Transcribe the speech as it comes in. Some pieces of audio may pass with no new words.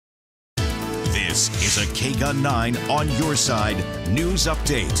This is a KGUN9 On Your Side news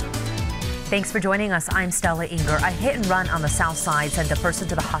update. Thanks for joining us. I'm Stella Inger. A hit and run on the south side sent a person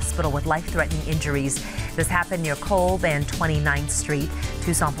to the hospital with life-threatening injuries. This happened near Kolb and 29th Street.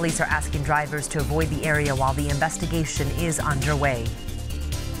 Tucson police are asking drivers to avoid the area while the investigation is underway.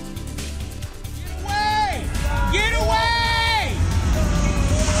 Get away! Get away!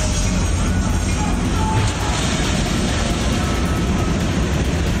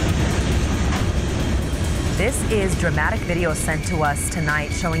 This is dramatic video sent to us tonight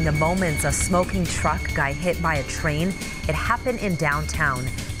showing the moments a smoking truck got hit by a train. It happened in downtown.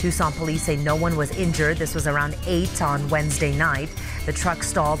 Tucson police say no one was injured. This was around 8 on Wednesday night. The truck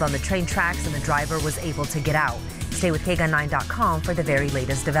stalled on the train tracks and the driver was able to get out. Stay with KGUN9.com for the very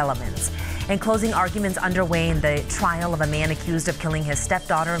latest developments. And closing arguments underway in the trial of a man accused of killing his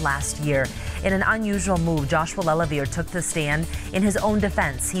stepdaughter last year. In an unusual move, Joshua Lelavier took the stand in his own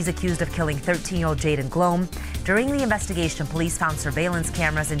defense. He's accused of killing 13-year-old Jaden Glome. During the investigation, police found surveillance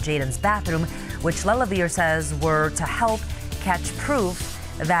cameras in Jaden's bathroom, which Lelavier says were to help catch proof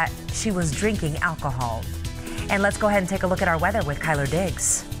that she was drinking alcohol. And let's go ahead and take a look at our weather with Kyler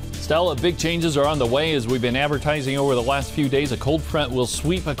Diggs. Stella, big changes are on the way as we've been advertising over the last few days. A cold front will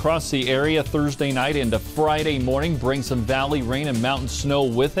sweep across the area Thursday night into Friday morning, bring some valley rain and mountain snow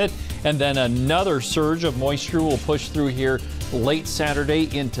with it. And then another surge of moisture will push through here late Saturday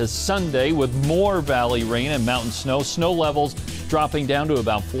into Sunday with more valley rain and mountain snow. Snow levels dropping down to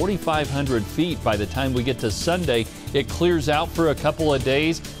about 4,500 feet by the time we get to Sunday. It clears out for a couple of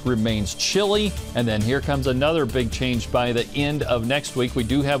days, remains chilly, and then here comes another big change by the end of next week. We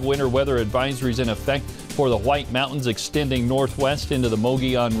do have winter weather advisories in effect for the White Mountains extending northwest into the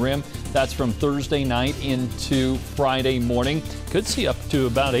Mogollon Rim. That's from Thursday night into Friday morning. Could see up to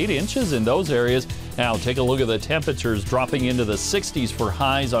about 8 inches in those areas. Now take a look at the temperatures dropping into the 60s for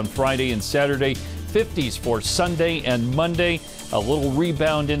highs on Friday and Saturday, 50s for Sunday and Monday. A little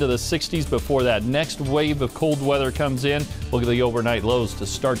rebound into the 60s before that next wave of cold weather comes in. Look at the overnight lows to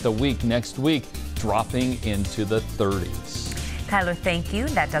start the week next week, dropping into the 30s. Kyler, thank you.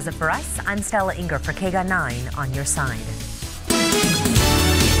 That does it for us. I'm Stella Inger for KGUN9 On Your Side.